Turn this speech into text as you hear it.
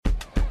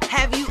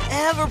Have you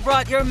ever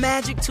brought your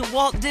magic to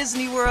Walt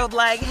Disney World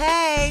like,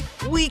 hey,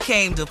 we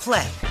came to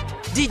play?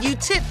 Did you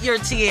tip your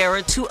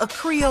tiara to a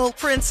Creole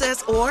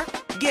princess or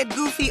get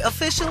goofy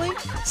officially?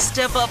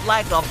 Step up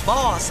like a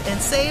boss and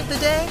save the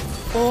day?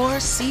 Or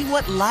see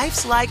what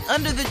life's like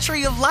under the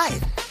tree of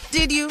life?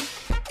 Did you?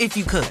 If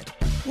you could.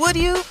 Would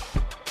you?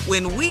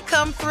 When we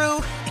come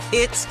through,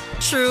 it's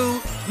true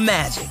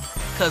magic.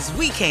 'Cause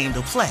we came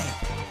to play.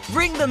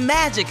 Bring the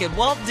magic at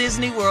Walt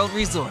Disney World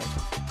Resort.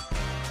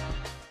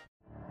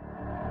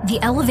 The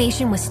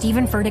Elevation with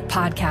Stephen Furtick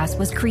podcast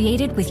was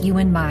created with you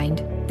in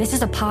mind. This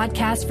is a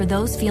podcast for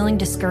those feeling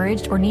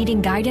discouraged or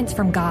needing guidance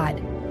from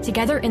God.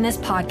 Together in this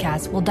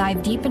podcast, we'll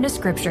dive deep into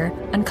Scripture,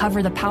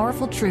 uncover the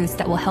powerful truths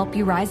that will help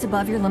you rise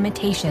above your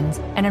limitations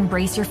and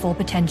embrace your full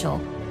potential.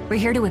 We're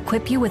here to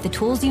equip you with the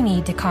tools you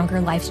need to conquer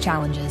life's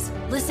challenges.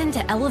 Listen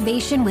to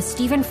Elevation with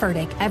Stephen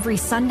Furtick every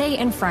Sunday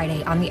and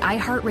Friday on the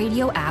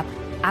iHeartRadio app,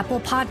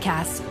 Apple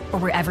Podcasts, or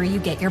wherever you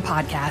get your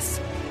podcasts.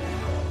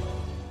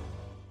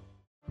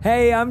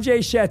 Hey, I'm Jay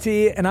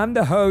Shetty, and I'm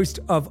the host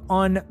of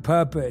On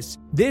Purpose.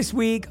 This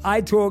week,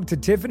 I talked to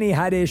Tiffany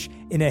Haddish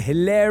in a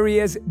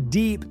hilarious,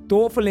 deep,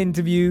 thoughtful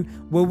interview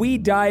where we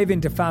dive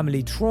into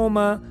family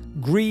trauma,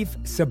 grief,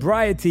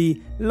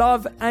 sobriety,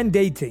 love, and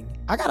dating.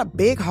 I got a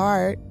big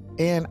heart,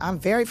 and I'm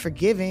very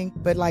forgiving,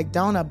 but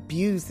don't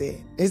abuse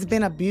it. It's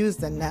been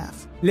abused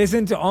enough.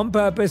 Listen to On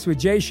Purpose with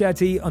Jay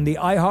Shetty on the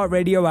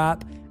iHeartRadio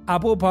app,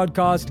 Apple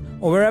Podcast,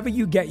 or wherever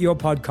you get your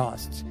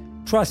podcasts.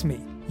 Trust me,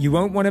 you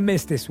won't want to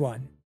miss this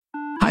one.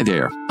 Hi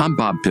there, I'm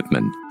Bob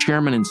Pittman,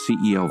 Chairman and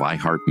CEO of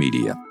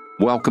iHeartMedia.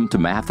 Welcome to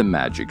Math and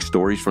Magic,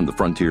 Stories from the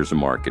Frontiers of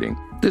Marketing.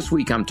 This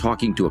week I'm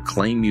talking to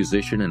acclaimed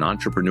musician and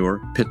entrepreneur,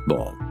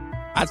 Pitbull.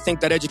 I think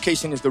that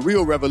education is the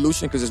real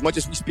revolution because as much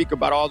as we speak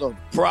about all the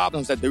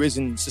problems that there is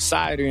in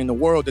society and the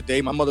world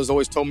today, my mother's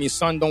always told me,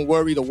 son, don't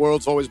worry, the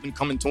world's always been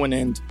coming to an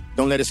end.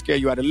 Don't let it scare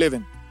you out of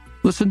living.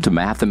 Listen to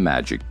Math and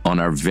Magic on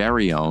our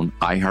very own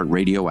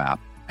iHeartRadio app,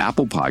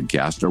 Apple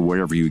Podcast, or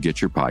wherever you get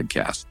your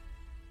podcasts.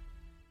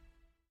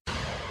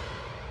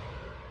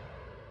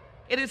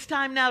 It is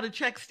time now to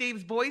check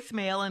Steve's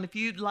voicemail, and if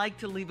you'd like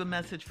to leave a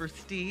message for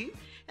Steve,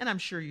 and I'm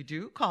sure you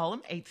do, call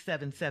him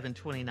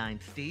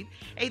 877-29-STEVE,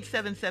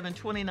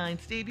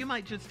 877-29-STEVE. You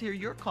might just hear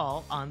your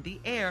call on the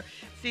air.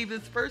 Steve,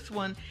 this first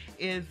one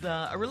is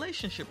a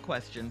relationship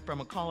question from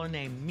a caller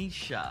named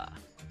Misha.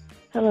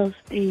 Hello,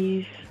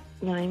 Steve.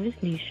 My name is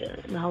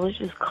Nisha, and I was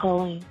just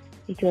calling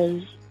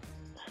because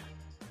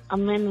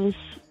I'm in this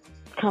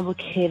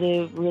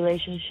complicated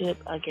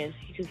relationship, I guess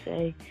you could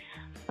say,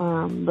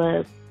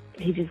 but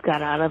he just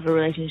got out of a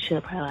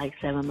relationship probably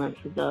 7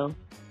 months ago,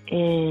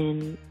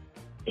 and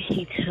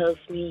he tells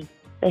me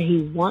that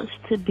he wants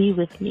to be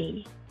with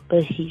me,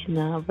 but he's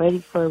not ready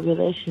for a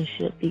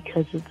relationship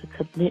because of the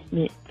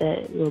commitment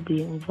that will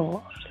be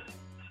involved.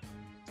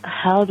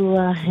 How do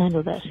I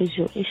handle that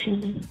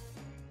situation?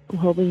 I'm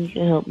hoping you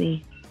can help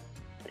me.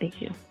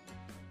 Thank you.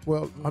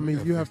 Well, I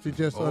mean, you have to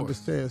just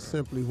understand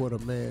simply what a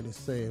man is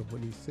saying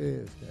when he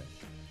says that.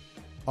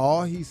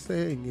 All he's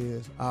saying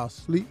is, I'll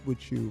sleep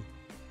with you,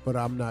 but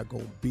I'm not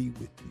going to be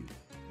with you.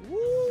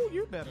 Ooh,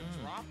 you better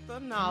drop the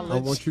knowledge. I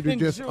want you to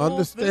just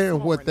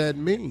understand what that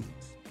means.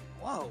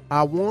 Whoa.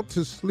 I want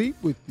to sleep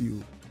with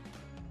you.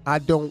 I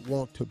don't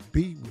want to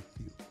be with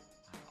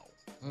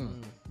you.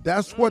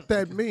 That's what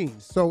that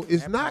means. So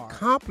it's not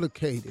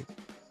complicated.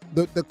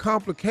 The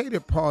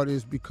complicated part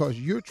is because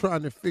you're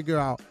trying to figure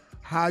out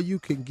how you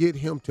can get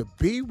him to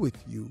be with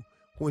you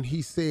when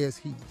he says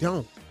he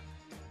don't.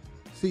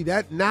 See,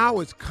 that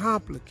now it's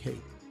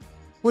complicated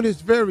when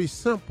it's very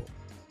simple.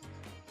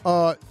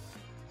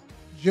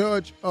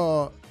 Judge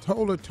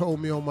Tola told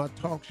me on my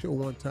talk show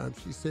one time,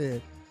 she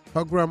said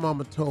her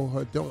grandmama told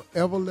her, don't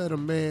ever let a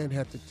man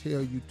have to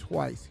tell you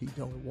twice he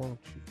don't want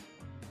you.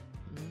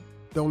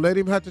 Don't let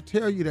him have to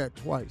tell you that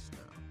twice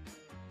now.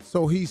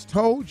 So he's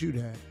told you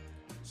that.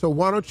 So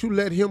why don't you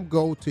let him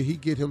go till he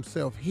get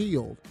himself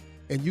healed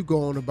and you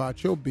go on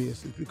about your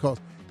business, because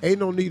ain't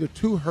no need of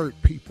two hurt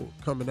people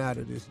coming out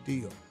of this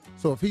deal.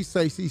 So if he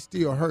says he's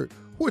still hurt,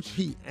 which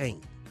he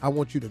ain't, I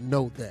want you to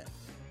know that.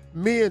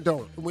 Men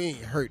we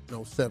ain't hurt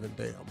no 7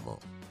 damn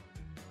months.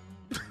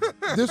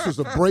 This was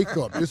a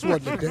breakup. This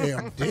wasn't a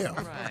damn death.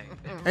 Right.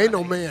 Ain't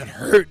no man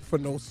hurt for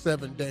no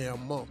 7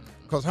 damn months.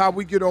 Because how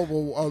we get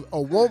over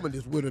a woman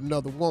is with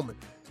another woman.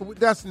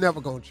 That's never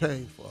going to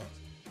change for us.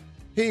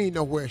 He ain't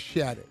nowhere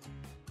shattered.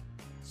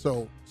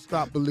 So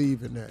stop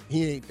believing that.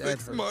 He ain't that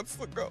 6 hurt. months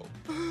ago.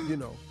 You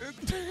know.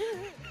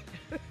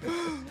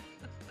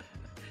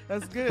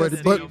 That's good.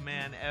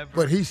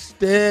 But he's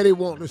steady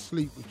wanting to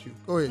sleep with you.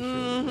 Go ahead,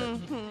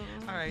 Shirley.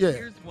 All right, Yeah.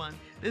 Here's one.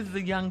 This is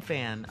a young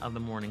fan of the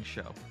morning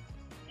show.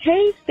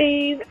 Hey,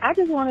 Steve. I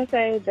just want to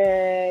say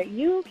that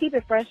you keep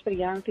it fresh for the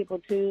young people,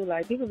 too.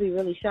 People be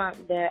really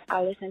shocked that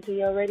I listen to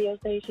your radio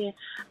station.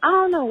 I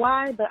don't know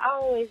why, but I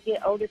always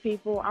get older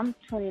people. I'm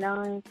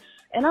 29,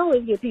 and I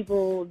always get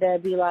people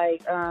that be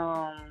like,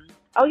 oh,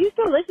 you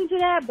still listen to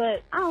that?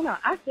 But I don't know.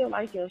 I still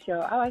like your show.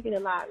 I like it a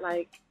lot.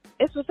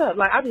 It's what's up.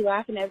 I be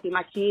laughing at everything.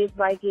 My kids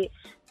like it.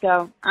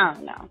 So, I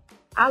don't know.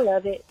 I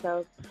love it.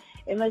 So,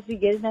 it must be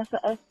good enough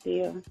for us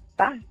still.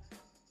 Bye.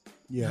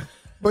 Yeah.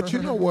 But you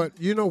know what?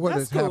 You know what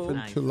has That's cool.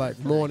 happened to like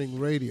morning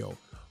radio?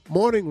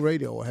 Morning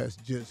radio has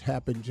just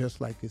happened just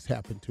like it's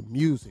happened to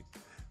music.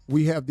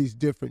 We have these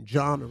different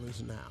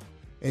genres now.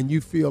 And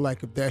you feel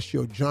like if that's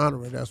your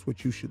genre, that's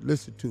what you should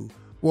listen to.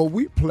 Well,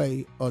 we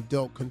play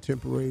adult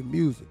contemporary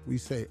music. We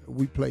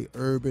play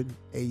urban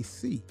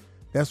AC.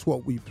 That's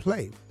what we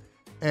play.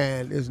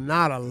 And there's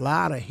not a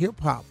lot of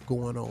hip-hop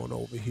going on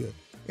over here,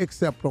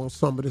 except on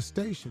some of the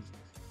stations.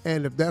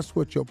 And if that's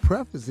what your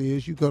preference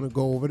is, you're going to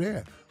go over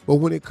there. But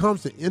when it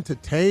comes to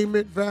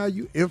entertainment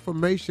value,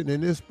 information,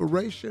 and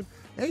inspiration,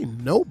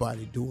 ain't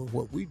nobody doing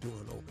what we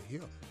doing over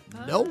here.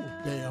 No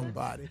damn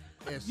body.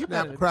 And You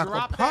Snap, better Crackle,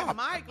 drop Pop.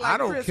 that mic like I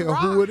don't Chris care Rock.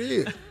 who it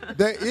is.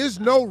 There is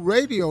no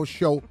radio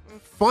show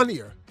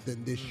funnier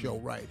than this show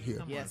right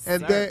here. Yes,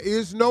 and sir. there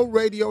is no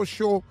radio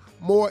show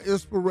more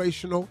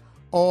inspirational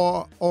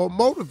or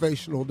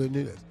motivational than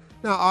this.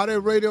 Now, are there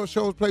radio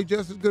shows play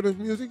just as good as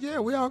music? Yeah,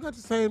 we all got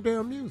the same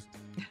damn music.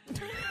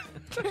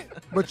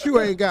 But you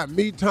ain't got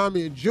me,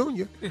 Tommy, and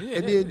Junior,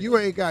 and then you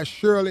ain't got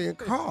Shirley and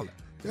Carla.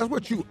 That's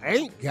what you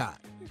ain't got.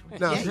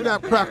 Now,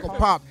 Snap, Crackle,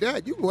 Pop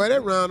that. You can wear that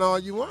around all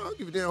you want. I don't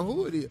give a damn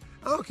who it is.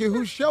 I don't care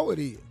whose show it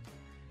is.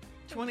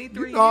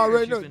 23 You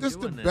already years know you've been this is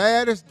the doing this.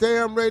 baddest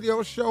damn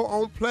radio show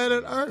on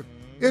planet Earth.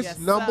 It's Yes,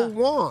 number sir.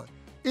 one.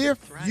 If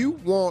That's right. you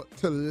want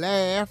to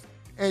laugh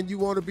and you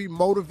want to be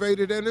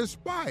motivated and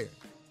inspired.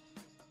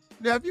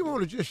 Now, if you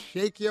want to just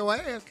shake your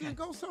ass, then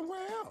go somewhere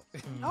else.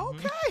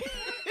 Okay.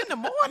 In the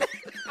morning.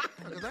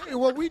 Because that ain't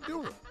what we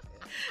doing.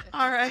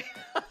 All right.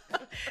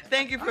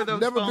 Thank you for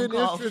those Never phone been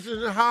calls.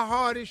 interested in how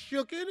hard it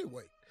shook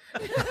anyway.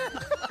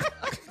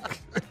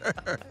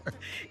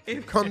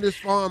 Come this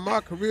far in my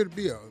career to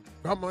be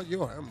I'm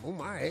on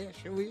my ass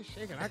sure is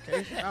shaking. I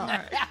can't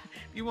stop. If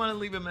you want to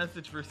leave a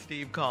message for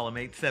Steve, call him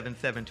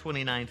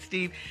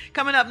 877-29-STEVE.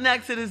 Coming up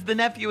next, it is the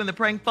nephew and the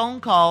prank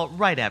phone call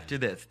right after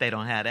this. They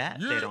don't have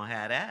that. They don't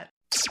have that.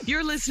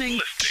 You're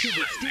listening to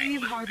the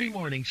Steve Harvey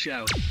Morning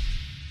Show.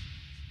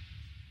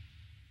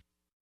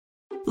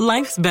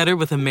 Life's better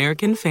with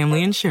American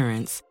Family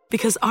Insurance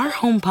because our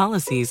home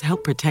policies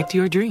help protect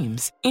your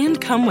dreams and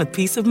come with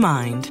peace of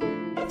mind.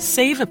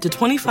 Save up to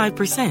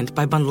 25%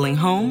 by bundling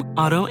home,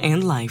 auto,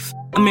 and life.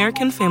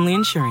 American Family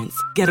Insurance.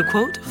 Get a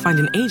quote, find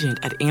an agent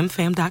at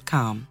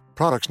amfam.com.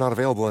 Products not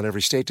available in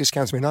every state.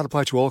 Discounts may not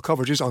apply to all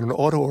coverages on an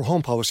auto or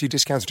home policy.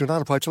 Discounts do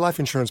not apply to life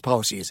insurance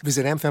policies.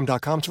 Visit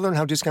amfam.com to learn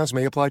how discounts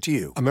may apply to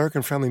you.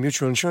 American Family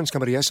Mutual Insurance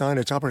Company, SI, and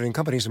its operating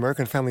companies,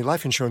 American Family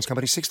Life Insurance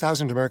Company,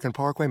 6000 American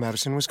Parkway,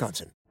 Madison,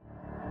 Wisconsin.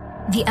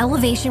 The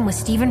Elevation with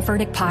Stephen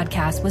Furtick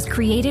podcast was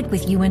created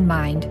with you in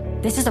mind.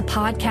 This is a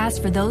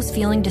podcast for those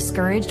feeling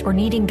discouraged or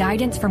needing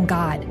guidance from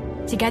God.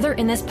 Together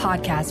in this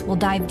podcast, we'll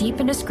dive deep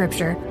into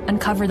scripture,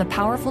 uncover the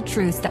powerful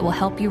truths that will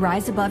help you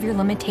rise above your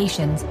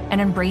limitations and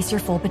embrace your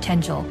full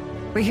potential.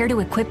 We're here to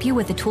equip you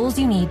with the tools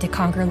you need to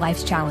conquer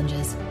life's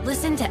challenges.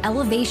 Listen to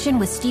Elevation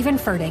with Stephen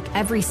Furtick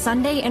every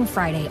Sunday and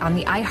Friday on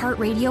the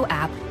iHeartRadio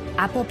app,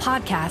 Apple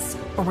Podcasts,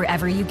 or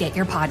wherever you get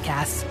your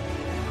podcasts.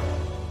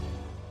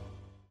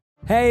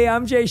 Hey,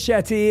 I'm Jay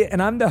Shetty,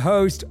 and I'm the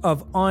host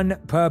of On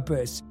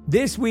Purpose.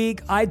 This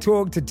week, I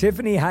talked to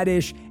Tiffany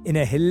Haddish in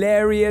a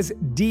hilarious,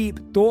 deep,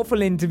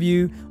 thoughtful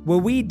interview where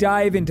we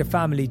dive into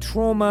family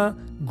trauma,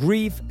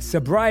 grief,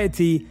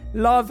 sobriety,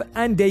 love,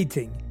 and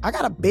dating. I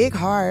got a big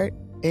heart,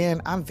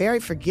 and I'm very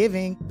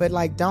forgiving, but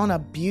don't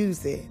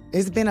abuse it.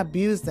 It's been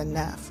abused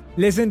enough.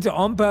 Listen to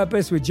On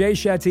Purpose with Jay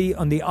Shetty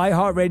on the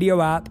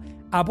iHeartRadio app,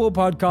 Apple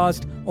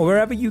Podcast, or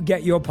wherever you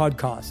get your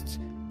podcasts.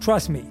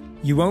 Trust me,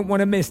 you won't want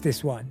to miss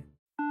this one.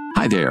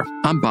 Hi there,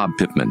 I'm Bob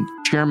Pittman,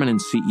 Chairman and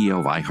CEO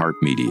of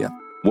iHeartMedia.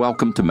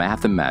 Welcome to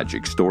Math and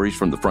Magic, Stories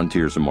from the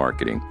Frontiers of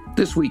Marketing.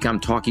 This week I'm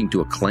talking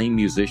to acclaimed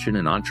musician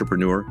and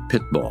entrepreneur,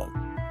 Pitbull.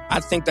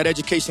 I think that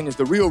education is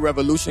the real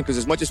revolution because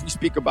as much as we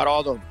speak about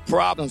all the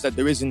problems that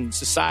there is in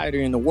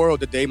society and the world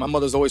today, my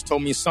mother's always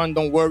told me, son,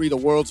 don't worry, the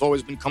world's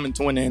always been coming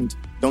to an end.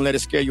 Don't let it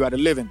scare you out of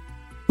living.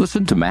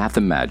 Listen to Math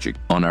and Magic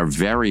on our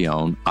very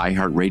own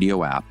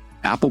iHeartRadio app,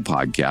 Apple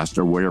Podcast,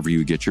 or wherever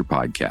you get your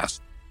podcasts.